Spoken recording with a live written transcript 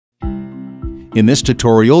In this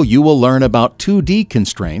tutorial, you will learn about 2D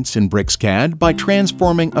constraints in BricsCAD by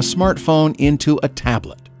transforming a smartphone into a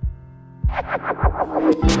tablet.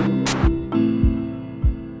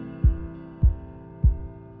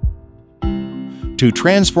 To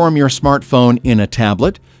transform your smartphone in a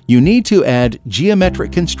tablet, you need to add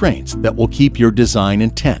geometric constraints that will keep your design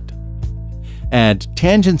intent. Add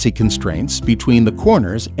tangency constraints between the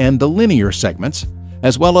corners and the linear segments,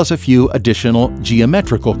 as well as a few additional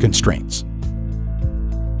geometrical constraints.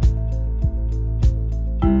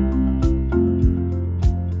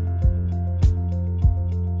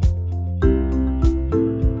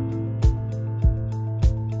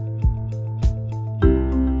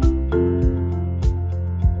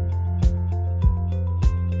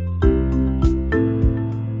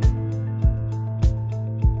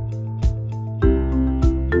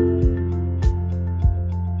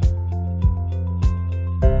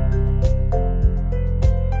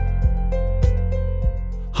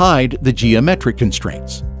 Hide the geometric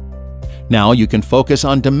constraints. Now you can focus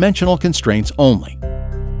on dimensional constraints only.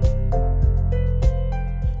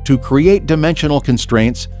 To create dimensional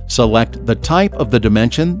constraints, select the type of the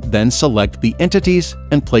dimension, then select the entities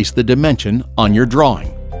and place the dimension on your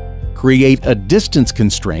drawing. Create a distance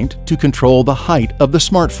constraint to control the height of the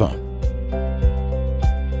smartphone.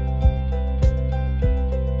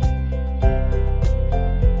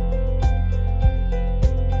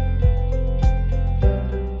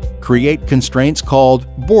 Create constraints called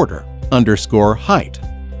border_height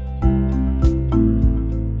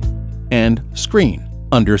and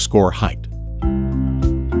screen_height.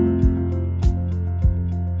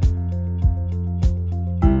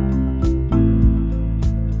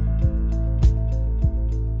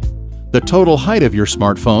 The total height of your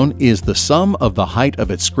smartphone is the sum of the height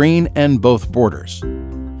of its screen and both borders.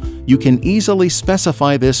 You can easily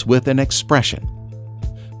specify this with an expression.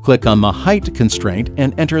 Click on the height constraint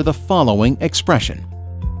and enter the following expression.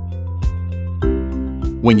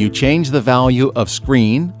 When you change the value of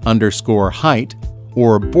screen_height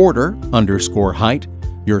or border_height,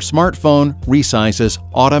 your smartphone resizes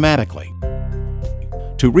automatically.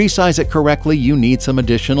 To resize it correctly, you need some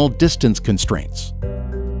additional distance constraints.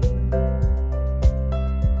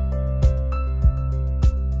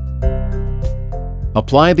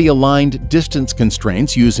 Apply the aligned distance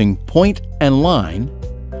constraints using point and line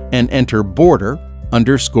and enter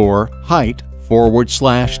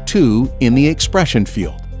border_height/2 in the expression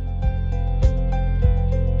field.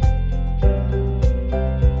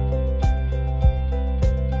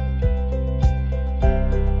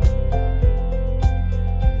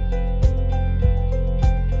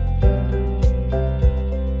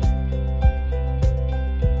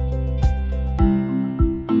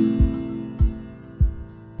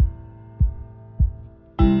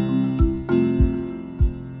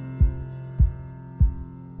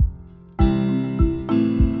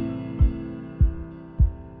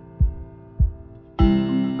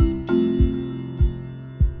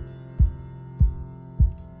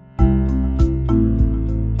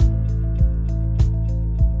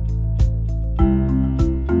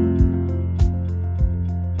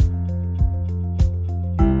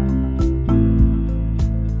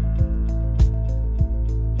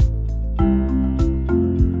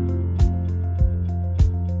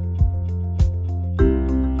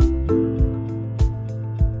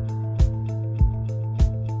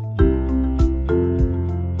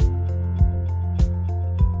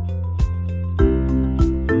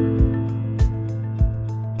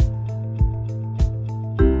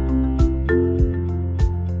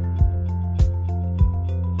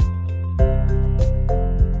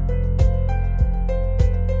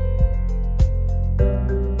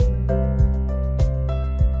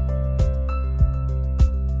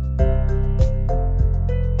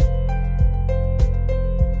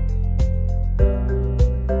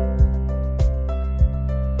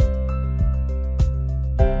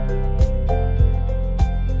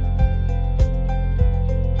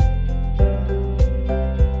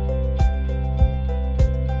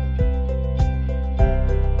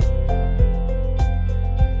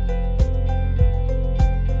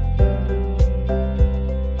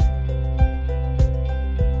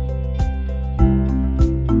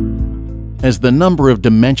 As the number of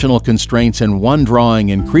dimensional constraints in one drawing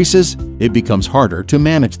increases, it becomes harder to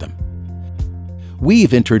manage them.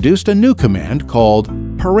 We've introduced a new command called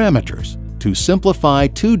parameters to simplify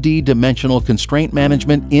 2D dimensional constraint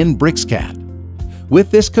management in BricsCAD. With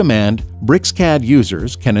this command, BricsCAD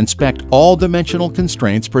users can inspect all dimensional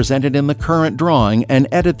constraints presented in the current drawing and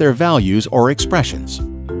edit their values or expressions.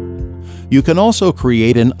 You can also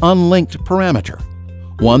create an unlinked parameter,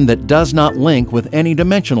 one that does not link with any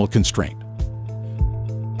dimensional constraint.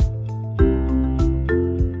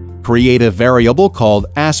 Create a variable called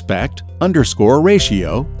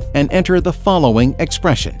aspect_ratio and enter the following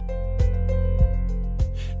expression.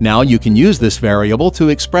 Now you can use this variable to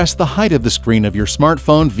express the height of the screen of your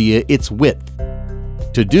smartphone via its width.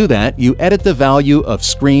 To do that, you edit the value of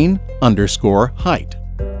screen_height.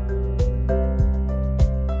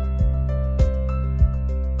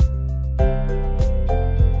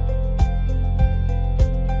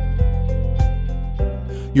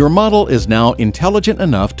 Your model is now intelligent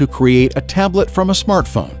enough to create a tablet from a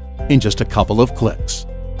smartphone in just a couple of clicks.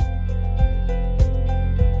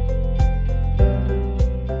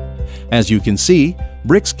 As you can see,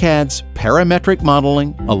 BricsCAD's parametric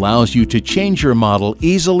modeling allows you to change your model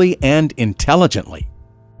easily and intelligently.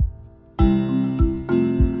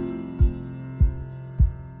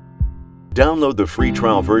 Download the free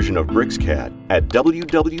trial version of BricsCAD at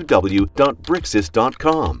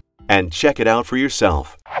www.bricsys.com and check it out for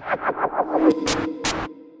yourself.